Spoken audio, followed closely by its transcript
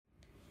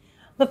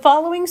The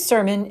following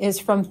sermon is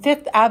from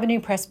Fifth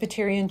Avenue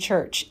Presbyterian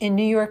Church in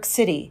New York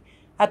City,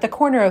 at the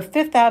corner of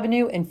Fifth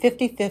Avenue and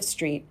 55th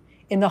Street,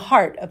 in the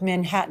heart of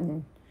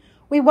Manhattan.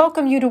 We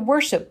welcome you to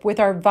worship with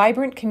our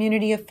vibrant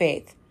community of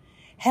faith.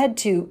 Head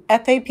to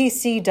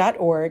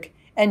fapc.org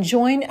and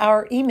join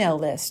our email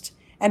list,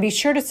 and be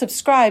sure to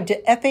subscribe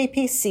to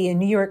FAPC in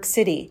New York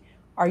City,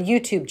 our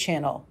YouTube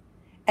channel.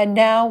 And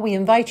now we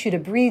invite you to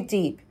breathe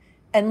deep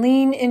and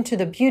lean into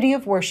the beauty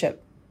of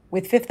worship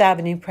with Fifth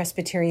Avenue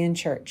Presbyterian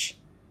Church.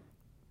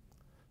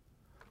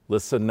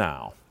 Listen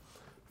now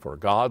for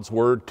God's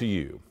word to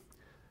you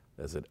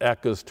as it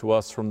echoes to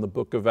us from the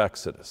book of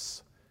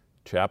Exodus,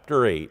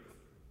 chapter 8,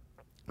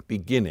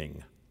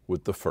 beginning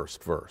with the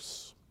first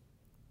verse.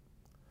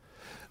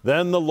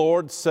 Then the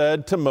Lord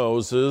said to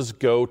Moses,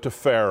 "Go to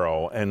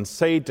Pharaoh and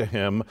say to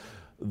him,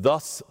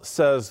 'Thus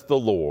says the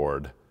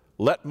Lord,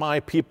 let my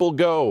people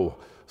go,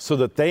 so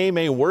that they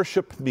may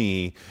worship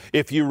me.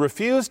 If you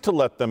refuse to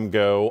let them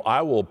go,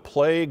 I will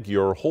plague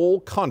your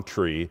whole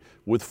country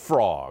with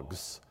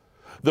frogs.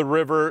 The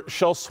river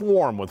shall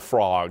swarm with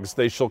frogs.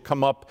 They shall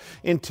come up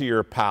into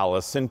your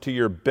palace, into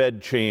your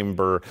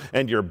bedchamber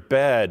and your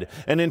bed,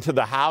 and into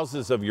the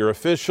houses of your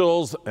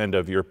officials and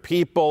of your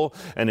people,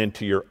 and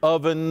into your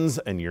ovens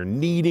and your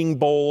kneading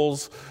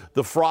bowls.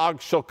 The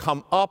frogs shall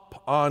come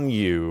up on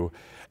you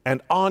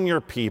and on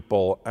your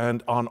people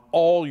and on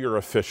all your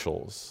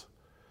officials."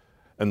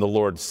 And the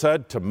Lord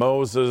said to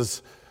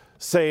Moses,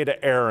 "Say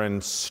to Aaron,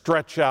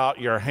 stretch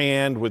out your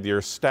hand with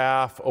your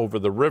staff over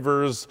the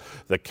rivers,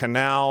 the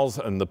canals,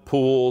 and the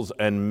pools,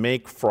 and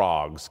make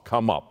frogs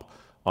come up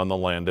on the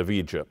land of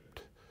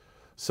Egypt."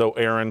 So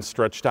Aaron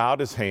stretched out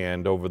his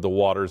hand over the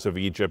waters of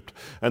Egypt,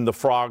 and the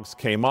frogs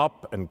came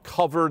up and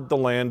covered the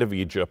land of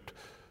Egypt.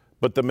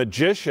 But the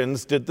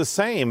magicians did the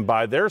same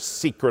by their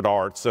secret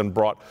arts and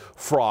brought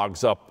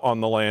frogs up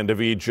on the land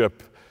of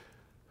Egypt.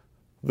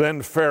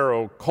 Then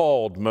Pharaoh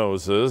called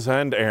Moses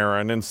and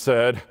Aaron and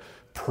said,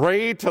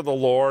 "Pray to the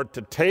Lord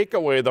to take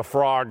away the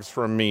frogs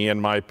from me and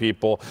my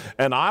people,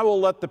 and I will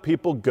let the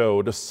people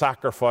go to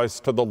sacrifice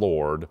to the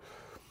Lord."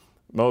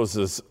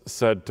 Moses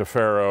said to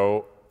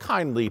Pharaoh,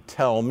 "Kindly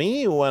tell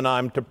me when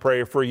I'm to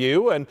pray for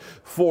you and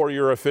for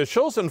your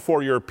officials and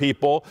for your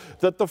people,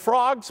 that the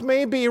frogs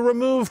may be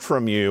removed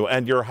from you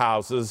and your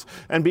houses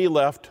and be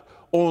left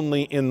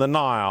only in the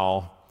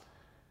Nile."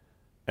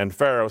 And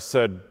Pharaoh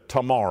said,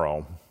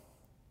 "Tomorrow."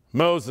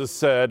 Moses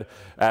said,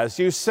 "As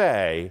you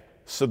say,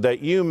 so that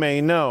you may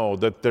know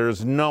that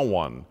there's no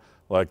one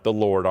like the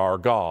Lord our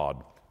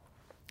God.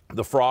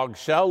 The frogs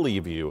shall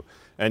leave you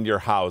and your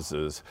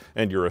houses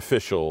and your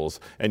officials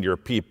and your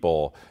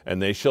people,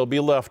 and they shall be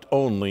left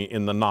only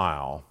in the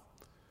Nile."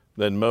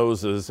 Then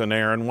Moses and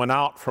Aaron went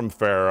out from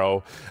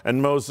Pharaoh,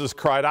 and Moses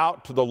cried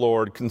out to the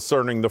Lord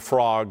concerning the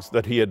frogs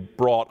that he had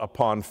brought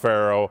upon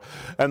Pharaoh.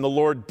 And the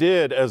Lord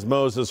did as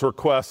Moses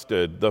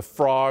requested. The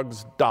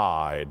frogs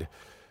died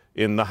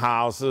in the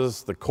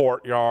houses, the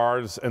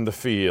courtyards, and the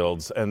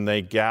fields, and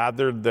they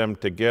gathered them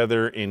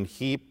together in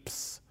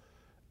heaps,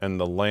 and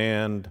the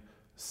land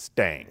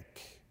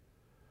stank.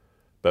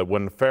 But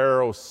when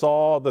Pharaoh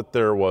saw that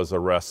there was a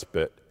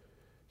respite,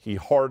 he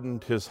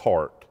hardened his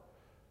heart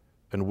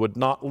and would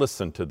not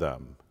listen to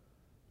them,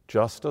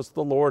 just as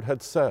the Lord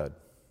had said.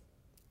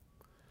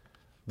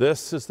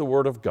 This is the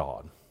word of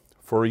God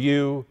for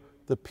you,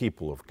 the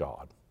people of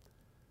God.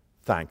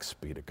 Thanks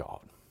be to God.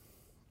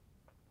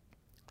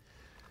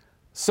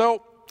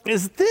 So,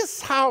 is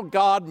this how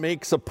God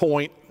makes a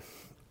point?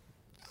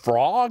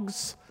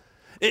 Frogs?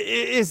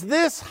 Is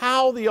this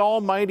how the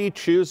Almighty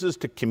chooses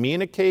to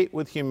communicate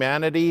with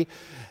humanity?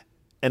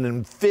 An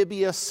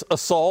amphibious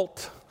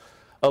assault?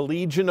 A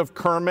legion of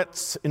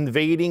Kermits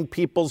invading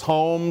people's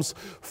homes,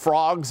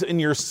 frogs in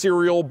your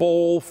cereal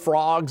bowl,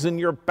 frogs in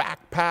your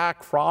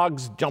backpack,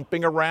 frogs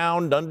jumping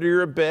around under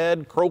your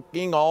bed,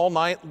 croaking all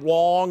night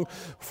long,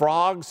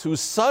 frogs who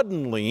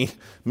suddenly,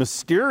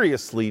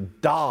 mysteriously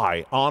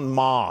die en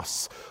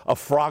masse, a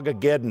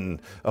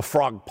frogageddon, a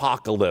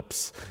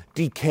frogpocalypse,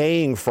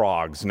 decaying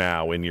frogs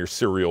now in your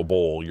cereal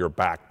bowl, your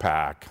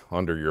backpack,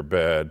 under your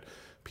bed,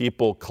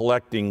 people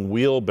collecting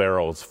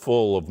wheelbarrows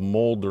full of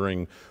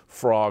moldering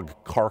frog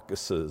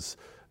carcasses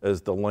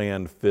as the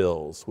land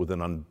fills with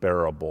an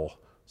unbearable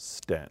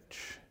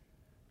stench.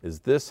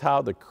 Is this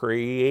how the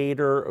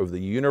creator of the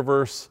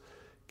universe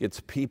gets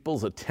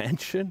people's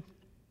attention?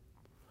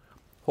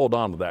 Hold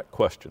on to that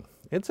question.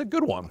 It's a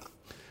good one.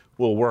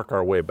 We'll work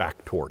our way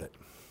back toward it.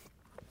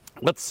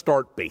 Let's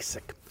start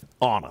basic,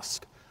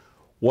 honest.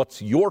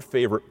 What's your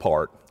favorite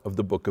part of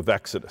the book of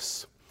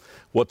Exodus?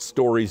 What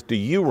stories do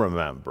you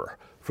remember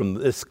from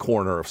this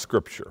corner of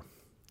Scripture?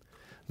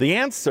 The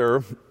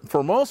answer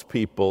for most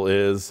people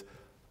is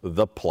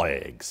the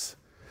plagues.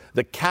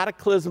 The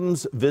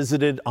cataclysms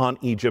visited on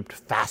Egypt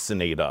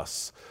fascinate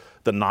us.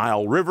 The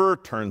Nile River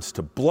turns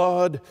to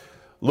blood.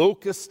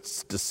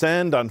 Locusts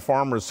descend on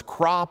farmers'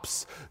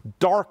 crops.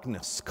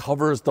 Darkness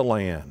covers the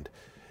land.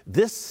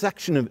 This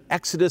section of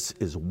Exodus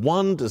is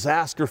one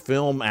disaster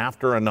film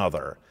after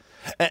another.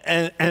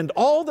 And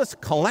all this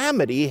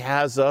calamity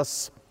has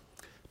us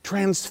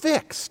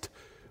transfixed.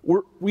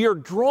 We are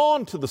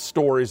drawn to the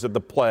stories of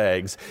the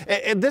plagues.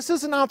 And this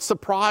is not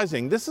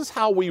surprising. This is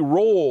how we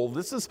roll.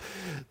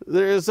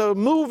 There's a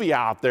movie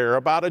out there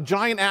about a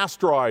giant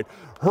asteroid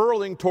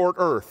hurling toward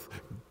Earth.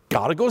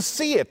 Gotta go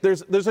see it.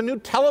 There's a new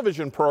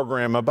television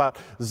program about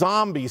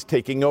zombies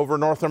taking over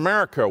North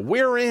America.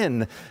 We're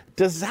in.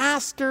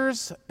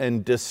 Disasters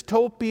and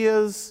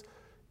dystopias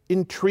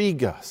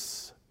intrigue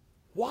us.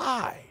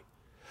 Why?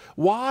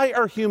 Why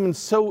are humans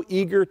so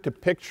eager to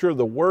picture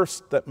the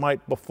worst that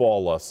might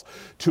befall us,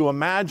 to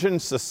imagine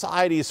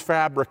society's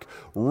fabric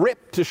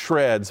ripped to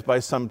shreds by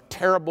some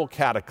terrible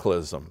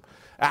cataclysm?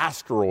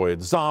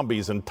 Asteroids,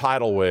 zombies, and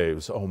tidal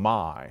waves, oh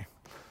my.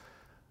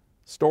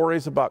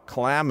 Stories about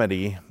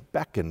calamity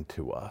beckon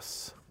to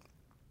us.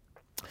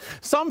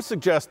 Some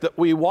suggest that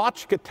we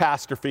watch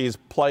catastrophes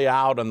play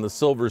out on the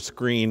silver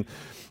screen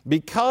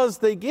because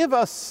they give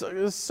us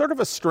sort of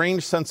a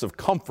strange sense of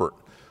comfort.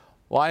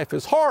 Life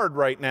is hard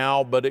right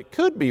now, but it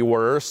could be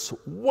worse,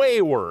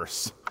 way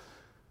worse.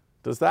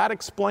 Does that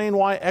explain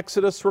why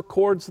Exodus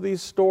records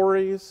these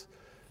stories?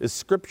 Is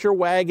Scripture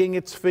wagging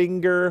its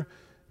finger?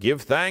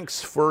 Give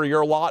thanks for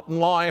your lot in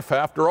life.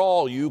 After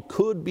all, you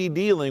could be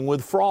dealing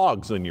with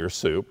frogs in your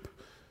soup.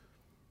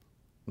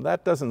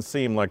 That doesn't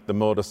seem like the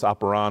modus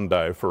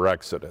operandi for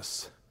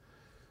Exodus.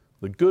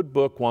 The good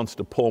book wants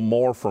to pull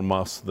more from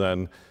us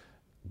than,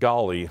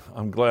 golly,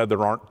 I'm glad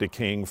there aren't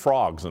decaying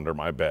frogs under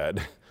my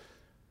bed.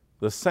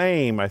 The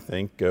same, I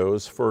think,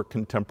 goes for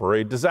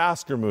contemporary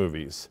disaster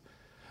movies.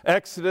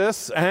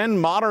 Exodus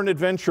and modern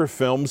adventure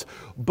films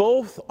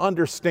both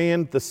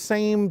understand the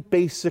same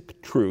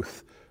basic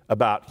truth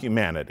about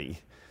humanity.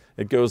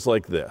 It goes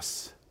like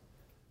this: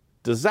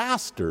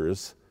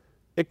 disasters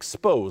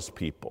expose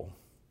people.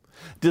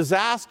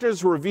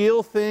 Disasters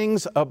reveal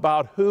things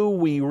about who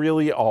we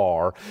really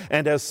are,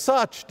 and as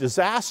such,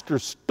 disaster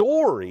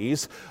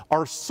stories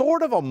are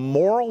sort of a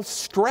moral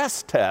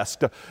stress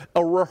test,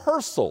 a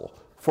rehearsal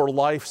for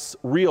life's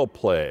real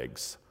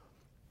plagues.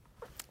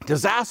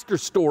 Disaster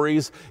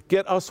stories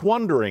get us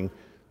wondering,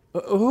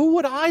 who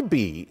would I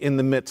be in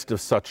the midst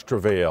of such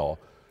travail?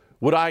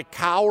 Would I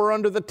cower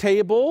under the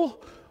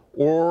table?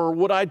 Or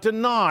would I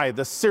deny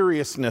the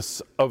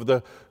seriousness of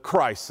the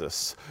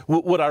crisis?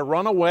 Would I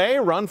run away,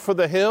 run for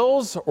the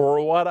hills,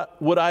 or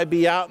would I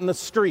be out in the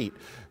street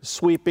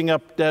sweeping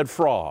up dead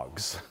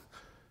frogs?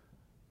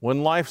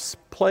 When life's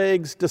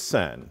plagues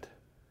descend,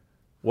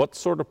 what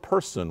sort of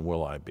person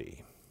will I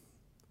be?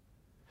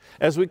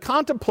 As we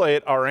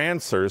contemplate our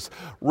answers,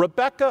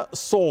 Rebecca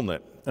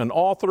Solnit, an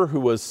author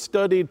who has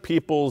studied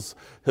people's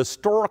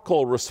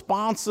historical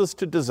responses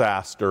to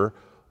disaster,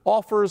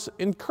 offers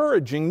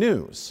encouraging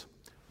news.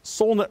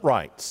 Solnit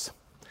writes,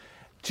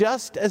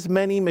 just as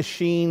many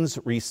machines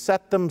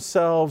reset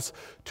themselves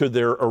to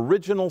their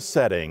original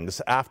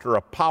settings after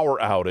a power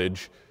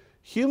outage,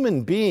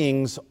 human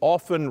beings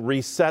often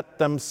reset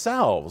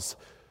themselves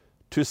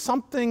to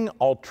something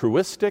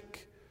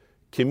altruistic,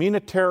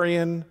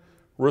 communitarian,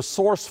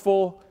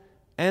 resourceful,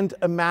 and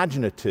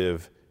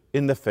imaginative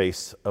in the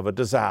face of a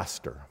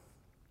disaster.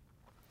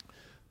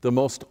 The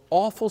most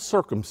awful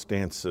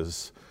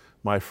circumstances,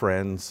 my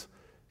friends,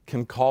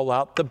 can call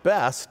out the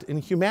best in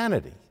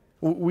humanity.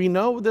 We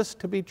know this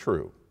to be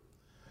true.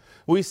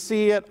 We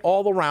see it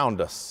all around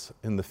us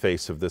in the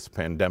face of this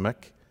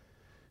pandemic,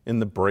 in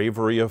the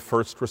bravery of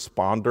first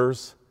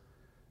responders,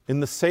 in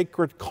the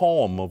sacred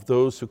calm of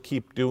those who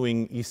keep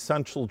doing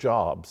essential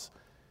jobs,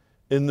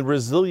 in the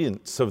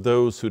resilience of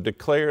those who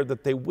declare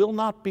that they will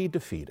not be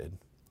defeated.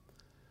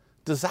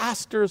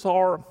 Disasters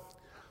are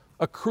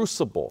a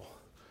crucible.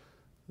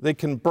 They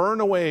can burn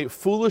away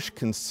foolish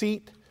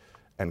conceit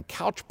and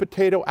couch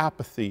potato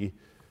apathy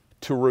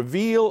to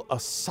reveal a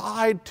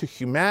side to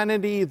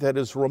humanity that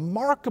is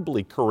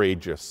remarkably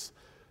courageous,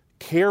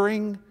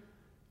 caring,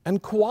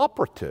 and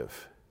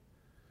cooperative.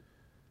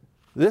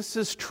 This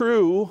is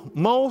true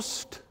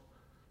most,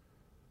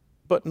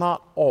 but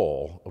not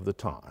all of the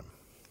time.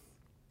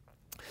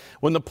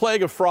 When the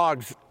plague of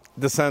frogs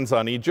descends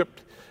on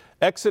Egypt,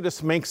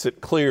 Exodus makes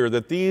it clear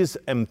that these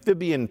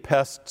amphibian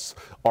pests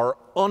are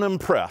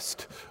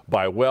unimpressed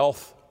by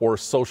wealth or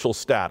social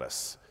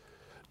status.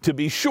 To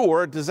be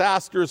sure,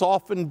 disasters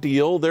often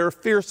deal their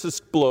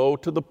fiercest blow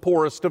to the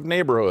poorest of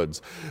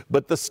neighborhoods,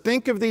 but the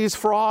stink of these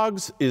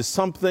frogs is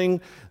something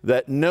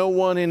that no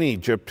one in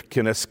Egypt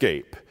can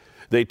escape.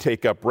 They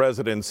take up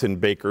residence in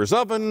bakers'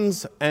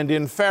 ovens and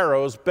in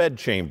Pharaoh's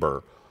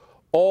bedchamber.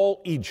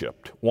 All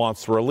Egypt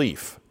wants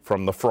relief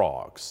from the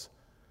frogs.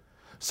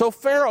 So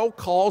Pharaoh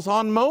calls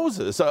on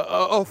Moses,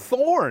 a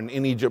thorn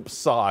in Egypt's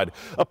side,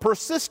 a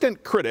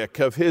persistent critic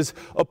of his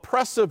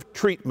oppressive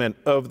treatment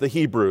of the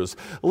Hebrews.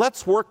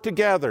 Let's work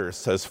together,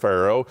 says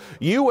Pharaoh.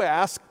 You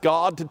ask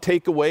God to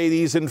take away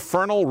these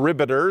infernal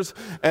riveters,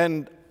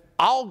 and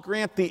I'll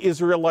grant the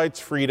Israelites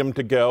freedom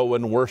to go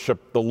and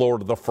worship the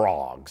Lord of the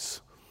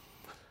Frogs.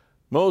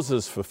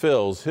 Moses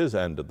fulfills his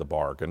end of the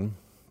bargain.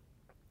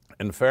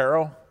 And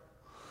Pharaoh,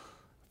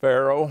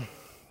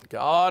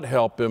 God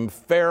help him,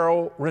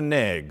 Pharaoh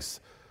reneges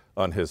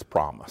on his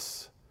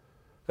promise.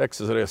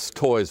 Exodus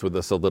toys with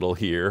us a little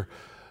here.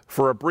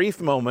 For a brief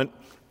moment,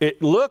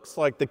 it looks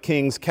like the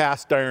king's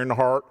cast iron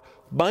heart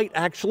might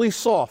actually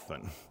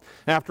soften.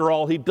 After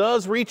all, he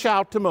does reach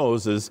out to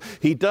Moses.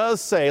 He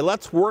does say,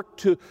 let's work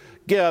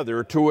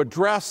together to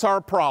address our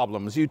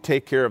problems. You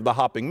take care of the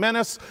hopping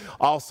menace.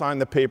 I'll sign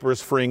the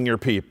papers freeing your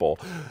people.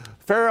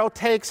 Pharaoh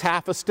takes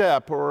half a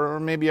step, or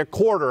maybe a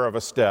quarter of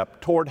a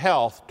step, toward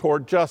health,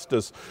 toward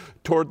justice,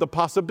 toward the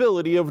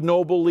possibility of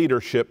noble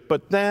leadership.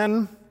 But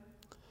then,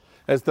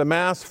 as the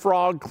mass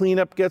frog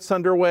cleanup gets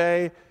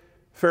underway,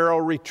 Pharaoh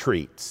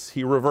retreats.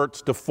 He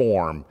reverts to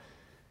form.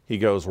 He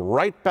goes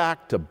right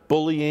back to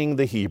bullying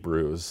the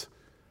Hebrews.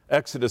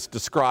 Exodus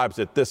describes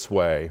it this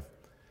way: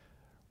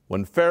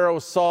 when Pharaoh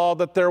saw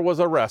that there was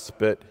a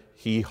respite,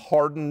 he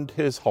hardened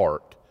his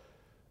heart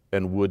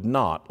and would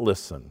not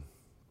listen.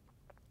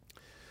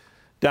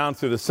 Down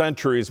through the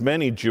centuries,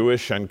 many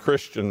Jewish and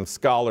Christian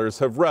scholars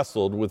have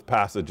wrestled with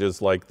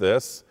passages like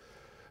this.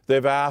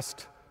 They've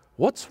asked,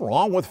 what's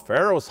wrong with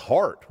Pharaoh's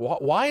heart?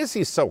 Why is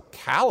he so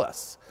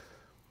callous?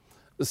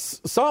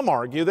 Some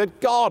argue that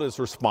God is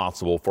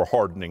responsible for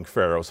hardening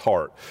Pharaoh's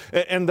heart.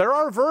 And there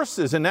are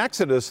verses in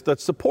Exodus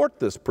that support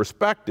this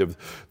perspective.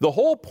 The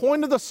whole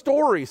point of the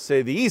story,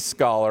 say these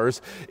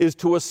scholars, is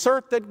to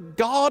assert that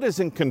God is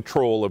in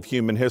control of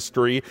human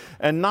history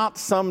and not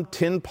some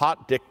tin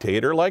pot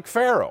dictator like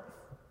Pharaoh.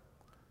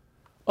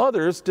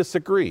 Others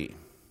disagree.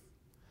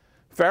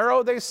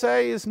 Pharaoh, they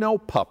say, is no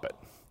puppet.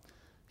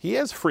 He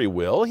has free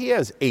will. He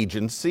has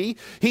agency.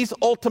 He's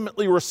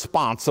ultimately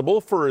responsible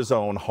for his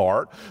own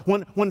heart.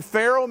 When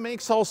Pharaoh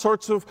makes all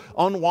sorts of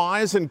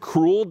unwise and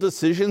cruel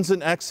decisions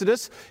in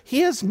Exodus,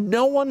 he has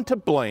no one to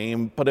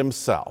blame but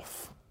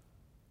himself.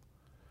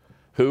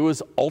 Who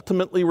is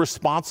ultimately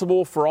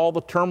responsible for all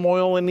the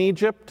turmoil in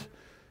Egypt?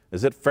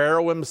 Is it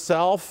Pharaoh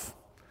himself?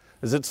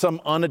 Is it some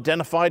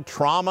unidentified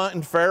trauma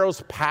in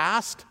Pharaoh's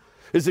past?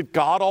 Is it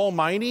God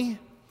Almighty?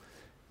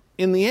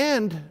 In the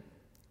end,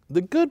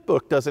 the good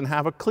book doesn't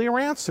have a clear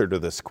answer to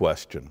this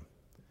question.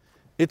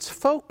 Its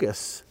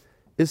focus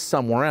is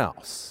somewhere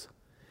else.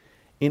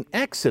 In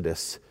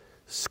Exodus,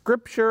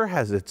 Scripture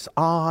has its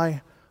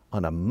eye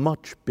on a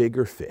much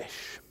bigger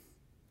fish.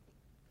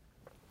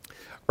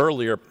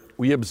 Earlier,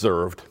 we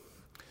observed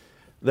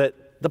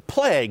that the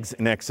plagues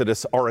in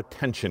Exodus are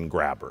attention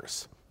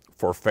grabbers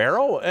for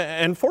Pharaoh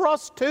and for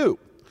us too.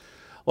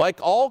 Like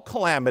all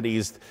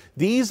calamities,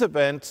 these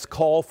events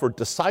call for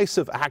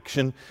decisive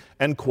action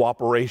and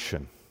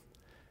cooperation.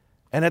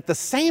 And at the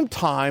same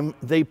time,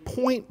 they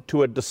point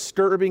to a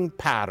disturbing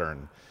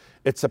pattern.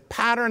 It's a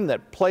pattern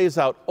that plays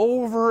out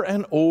over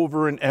and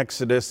over in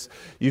Exodus.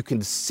 You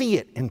can see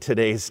it in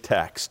today's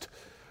text.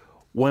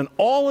 When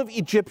all of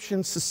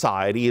Egyptian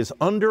society is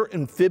under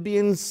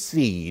amphibian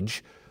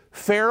siege,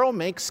 Pharaoh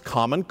makes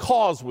common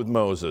cause with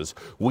Moses.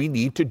 We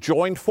need to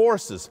join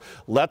forces.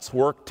 Let's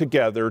work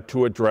together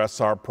to address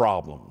our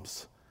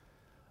problems.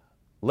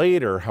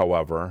 Later,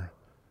 however,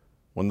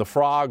 when the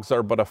frogs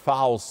are but a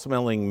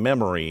foul-smelling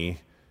memory,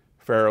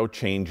 Pharaoh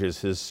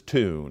changes his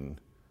tune.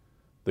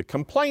 The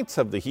complaints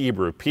of the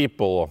Hebrew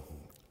people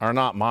are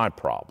not my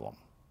problem.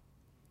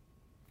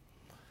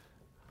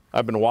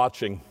 I've been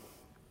watching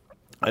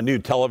a new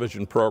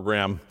television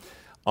program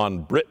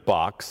on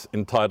BritBox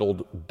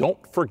entitled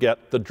Don't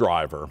Forget the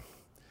Driver.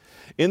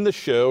 In the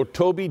show,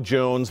 Toby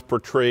Jones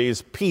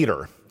portrays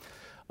Peter,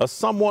 a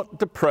somewhat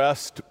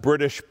depressed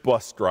British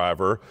bus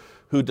driver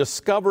who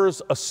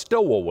discovers a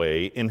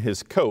stowaway in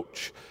his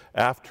coach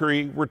after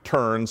he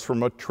returns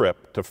from a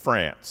trip to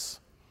France.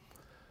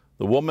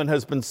 The woman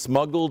has been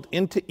smuggled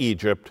into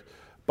Egypt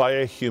by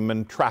a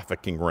human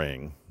trafficking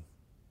ring.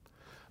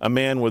 A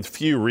man with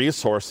few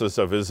resources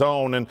of his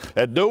own and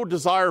had no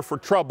desire for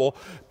trouble,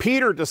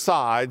 Peter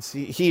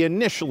he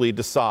initially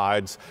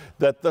decides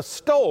that the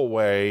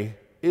stowaway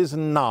is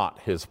not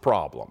his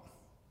problem.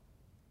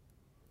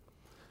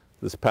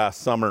 This past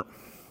summer,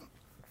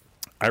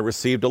 I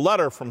received a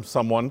letter from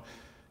someone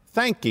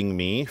thanking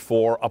me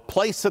for a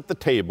place at the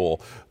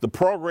table, the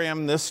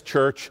program this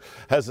church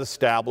has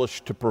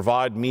established to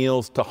provide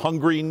meals to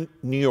hungry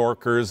New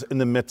Yorkers in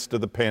the midst of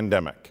the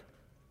pandemic.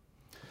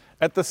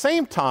 At the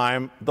same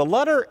time, the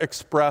letter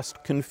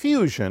expressed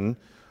confusion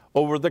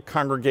over the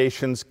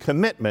congregation's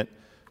commitment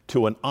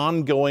to an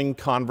ongoing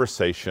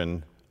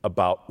conversation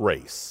about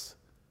race.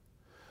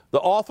 The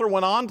author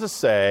went on to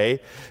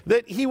say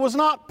that he was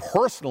not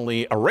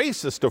personally a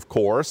racist, of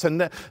course,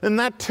 and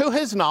that to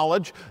his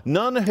knowledge,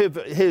 none of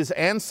his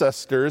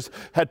ancestors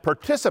had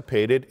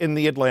participated in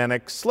the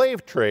Atlantic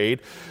slave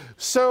trade.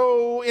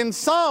 So in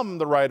sum,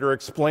 the writer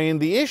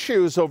explained, the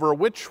issues over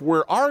which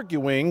we're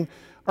arguing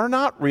are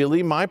not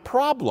really my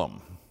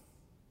problem.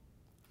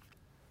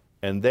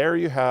 And there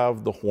you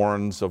have the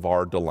horns of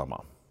our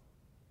dilemma.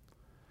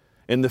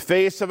 In the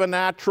face of a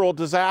natural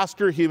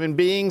disaster, human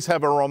beings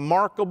have a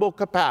remarkable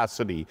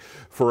capacity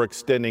for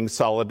extending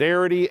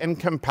solidarity and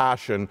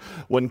compassion.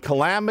 When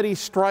calamity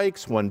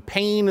strikes, when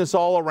pain is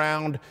all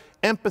around,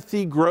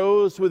 empathy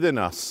grows within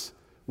us.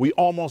 We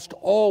almost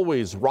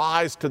always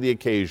rise to the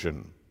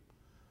occasion.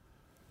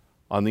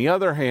 On the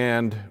other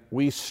hand,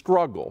 we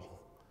struggle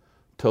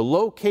to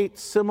locate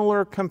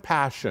similar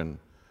compassion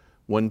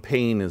when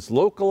pain is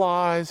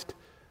localized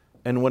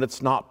and when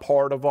it's not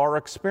part of our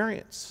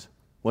experience,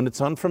 when it's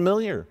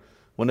unfamiliar,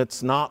 when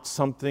it's not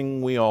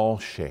something we all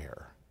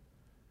share.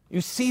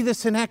 You see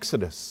this in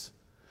Exodus.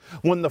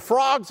 When the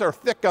frogs are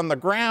thick on the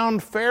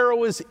ground,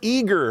 Pharaoh is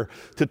eager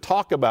to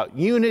talk about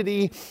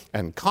unity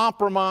and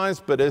compromise,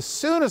 but as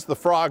soon as the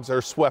frogs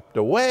are swept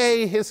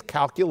away, his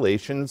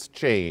calculations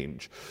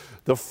change.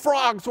 The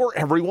frogs were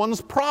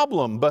everyone's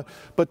problem,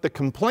 but the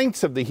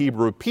complaints of the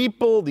Hebrew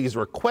people, these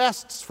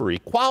requests for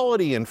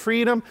equality and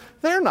freedom,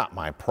 they're not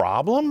my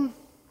problem.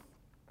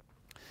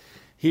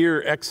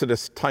 Here,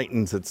 Exodus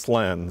tightens its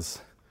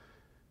lens.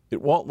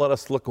 It won't let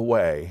us look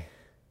away.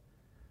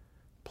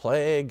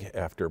 Plague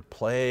after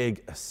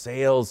plague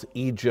assails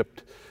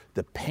Egypt.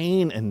 The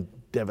pain and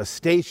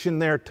devastation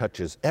there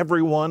touches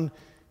everyone,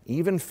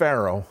 even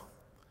Pharaoh.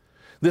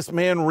 This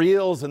man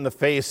reels in the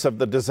face of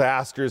the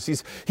disasters.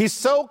 He's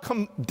so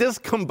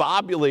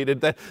discombobulated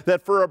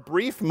that for a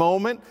brief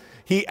moment,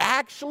 he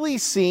actually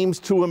seems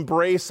to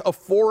embrace a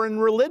foreign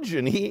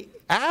religion. He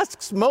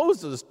asks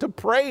Moses to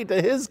pray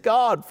to his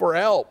God for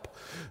help.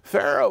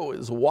 Pharaoh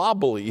is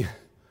wobbly.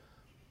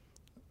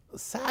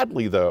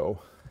 Sadly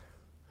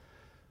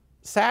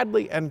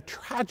and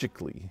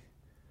tragically,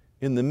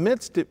 in the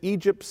midst of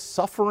Egypt's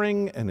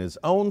suffering and his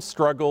own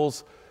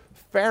struggles,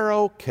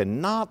 Pharaoh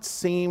cannot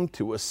seem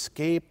to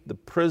escape the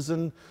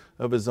prison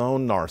of his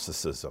own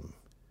narcissism.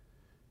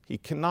 He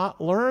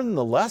cannot learn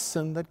the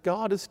lesson that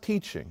God is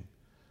teaching,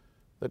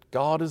 that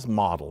God is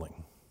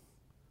modeling.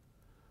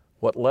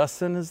 What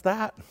lesson is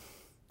that?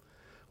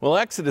 Well,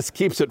 Exodus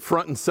keeps it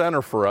front and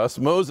center for us.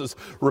 Moses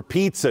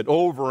repeats it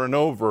over and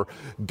over.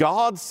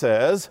 God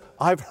says,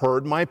 I've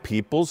heard my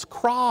people's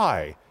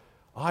cry.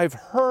 I've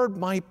heard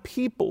my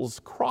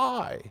people's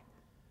cry.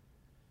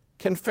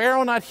 Can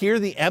Pharaoh not hear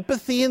the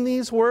empathy in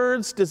these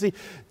words? Does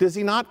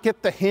he not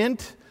get the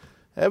hint?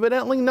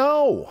 Evidently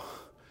no.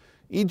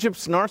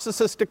 Egypt's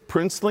narcissistic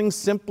princeling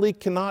simply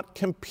cannot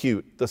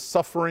compute the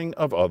suffering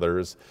of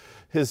others.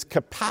 His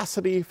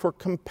capacity for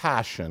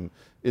compassion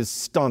is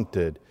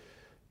stunted.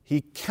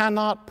 He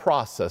cannot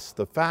process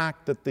the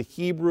fact that the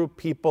Hebrew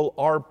people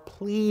are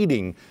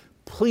pleading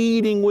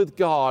with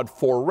God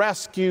for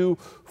rescue,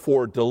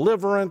 for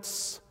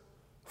deliverance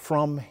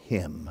from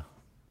him.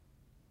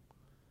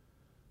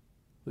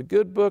 The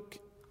good book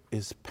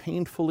is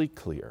painfully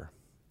clear.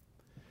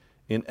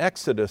 In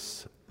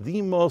Exodus,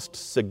 the most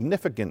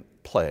significant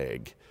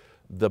plague,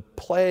 the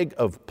plague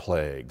of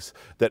plagues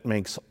that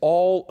makes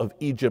all of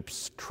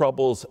Egypt's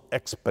troubles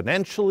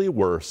exponentially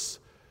worse,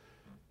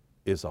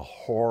 is a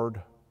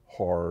hard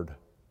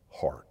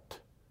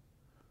heart.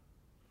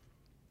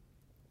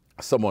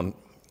 Someone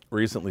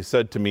recently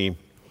said to me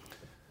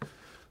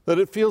that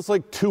it feels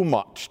like too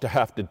much to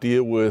have to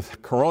deal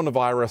with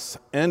coronavirus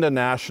and a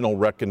national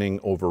reckoning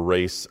over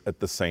race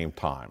at the same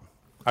time.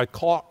 I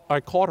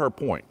caught her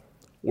point.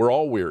 We're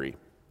all weary.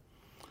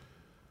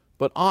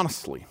 But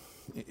honestly,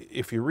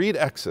 if you read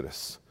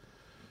Exodus,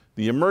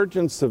 the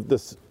emergence of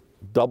this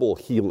double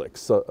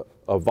helix,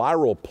 a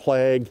viral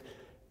plague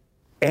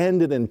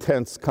and an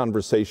intense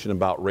conversation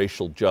about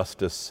racial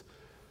justice,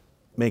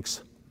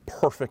 makes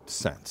perfect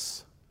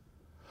sense.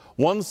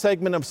 One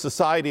segment of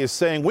society is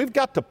saying we've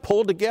got to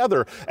pull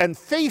together and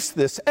face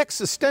this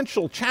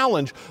existential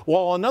challenge,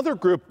 while another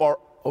group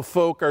of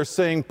folk are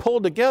saying pull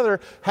together.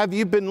 Have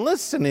you been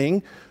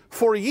listening?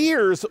 For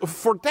years,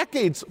 for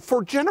decades,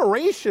 for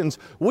generations,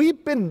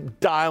 we've been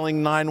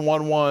dialing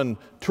 911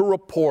 to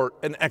report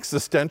an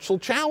existential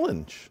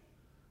challenge.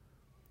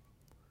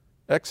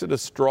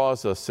 Exodus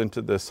draws us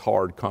into this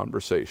hard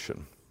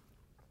conversation.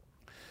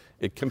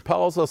 It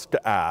compels us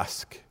to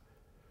ask,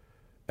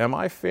 am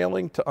I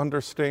failing to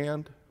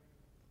understand,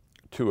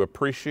 to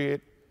appreciate,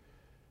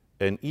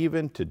 and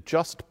even to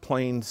just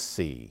plain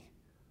see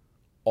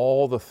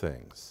all the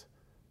things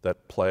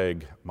that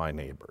plague my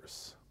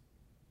neighbors?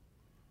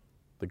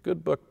 The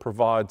good book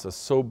provides a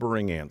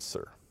sobering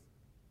answer.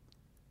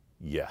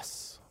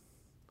 Yes.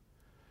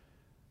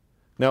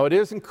 Now, it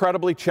is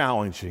incredibly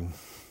challenging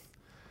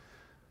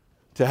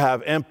to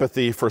have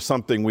empathy for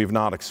something we've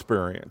not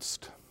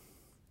experienced.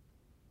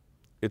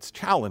 It's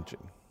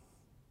challenging,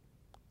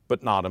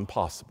 but not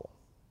impossible.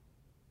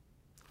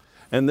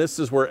 And this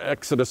is where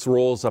Exodus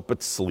rolls up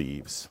its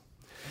sleeves.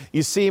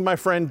 You see, my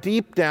friend,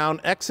 deep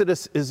down,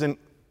 Exodus isn't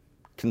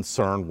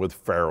concerned with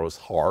Pharaoh's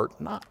heart,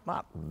 not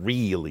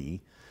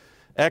really.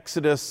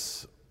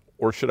 Exodus,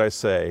 or should I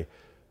say,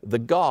 the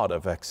God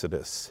of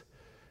Exodus,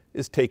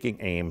 is taking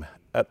aim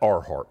at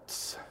our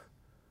hearts.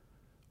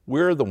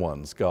 We're the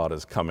ones God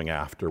is coming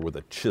after with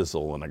a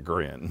chisel and a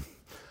grin.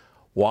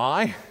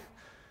 Why?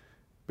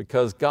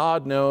 Because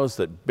God knows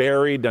that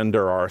buried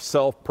under our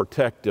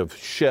self-protective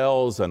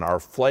shells and our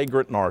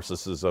flagrant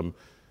narcissism,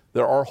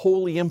 there are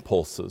holy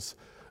impulses.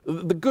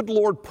 The good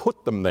Lord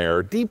put them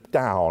there. Deep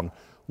down,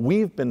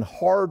 we've been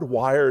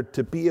hardwired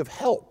to be of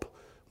help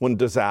when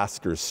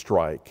disasters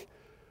strike.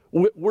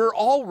 We're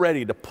all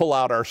ready to pull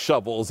out our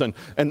shovels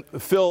and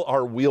fill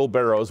our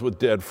wheelbarrows with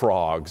dead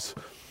frogs.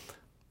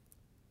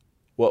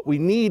 What we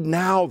need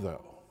now,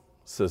 though,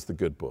 says the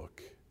good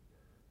book,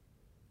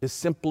 is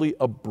simply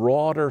a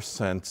broader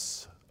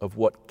sense of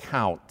what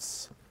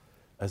counts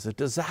as a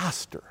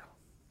disaster.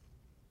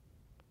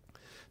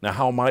 Now,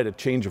 how might a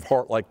change of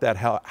heart like that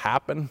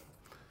happen?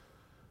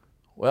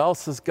 Well,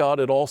 says God,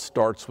 it all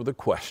starts with a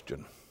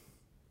question.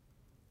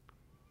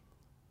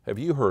 Have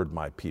you heard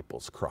my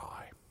people's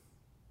cry?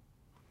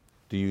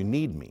 Do you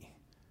need me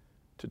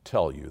to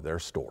tell you their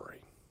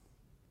story?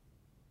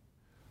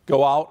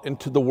 Go out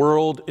into the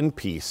world in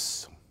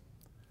peace,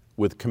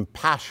 with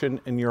compassion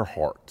in your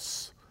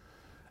hearts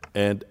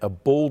and a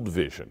bold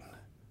vision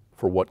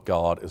for what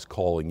God is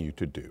calling you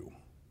to do.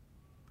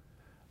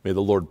 May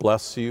the Lord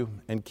bless you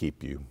and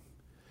keep you.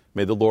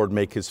 May the Lord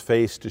make his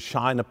face to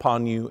shine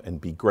upon you and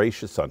be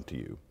gracious unto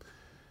you.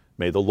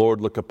 May the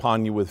Lord look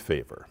upon you with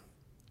favor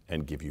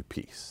and give you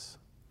peace.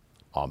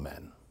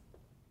 Amen.